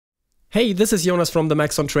Hey, this is Jonas from the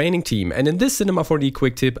Maxon training team, and in this Cinema 4D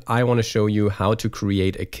quick tip I want to show you how to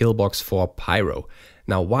create a kill box for Pyro.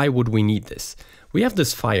 Now, why would we need this? We have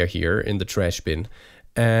this fire here in the trash bin,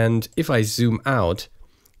 and if I zoom out,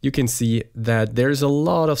 you can see that there's a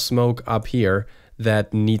lot of smoke up here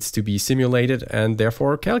that needs to be simulated and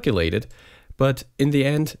therefore calculated. But in the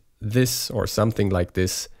end, this or something like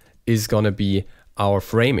this is gonna be our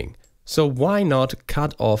framing. So why not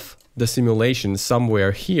cut off the simulation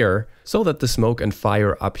somewhere here so that the smoke and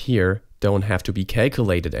fire up here don't have to be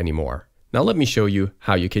calculated anymore. Now let me show you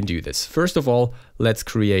how you can do this. First of all, let's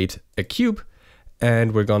create a cube,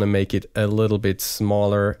 and we're gonna make it a little bit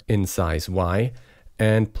smaller in size Y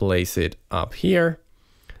and place it up here.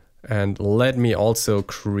 And let me also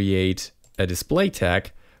create a display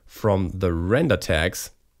tag from the render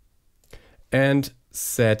tags and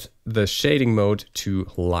set the shading mode to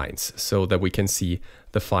lines so that we can see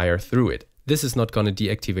the fire through it. This is not going to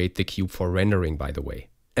deactivate the cube for rendering, by the way.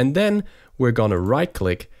 And then we're going to right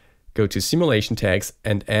click, go to simulation tags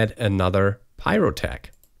and add another Pyro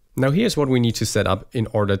tag. Now here's what we need to set up in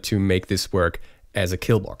order to make this work as a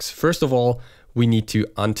kill box. First of all, we need to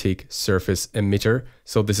untick surface emitter.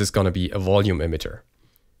 So this is going to be a volume emitter.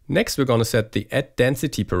 Next, we're going to set the add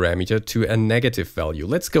density parameter to a negative value.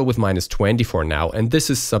 Let's go with -20 for now, and this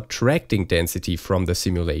is subtracting density from the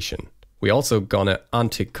simulation. We also gonna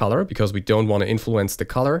untick color because we don't want to influence the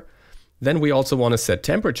color. Then we also want to set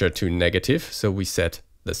temperature to negative, so we set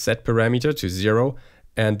the set parameter to 0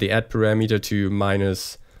 and the add parameter to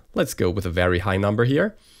minus, let's go with a very high number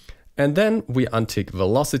here. And then we untick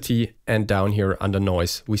velocity, and down here under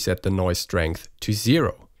noise, we set the noise strength to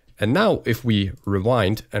 0. And now if we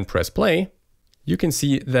rewind and press play, you can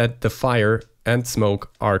see that the fire and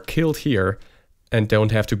smoke are killed here and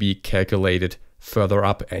don't have to be calculated further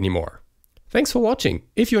up anymore. Thanks for watching.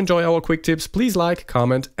 If you enjoy our quick tips, please like,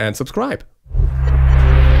 comment and subscribe.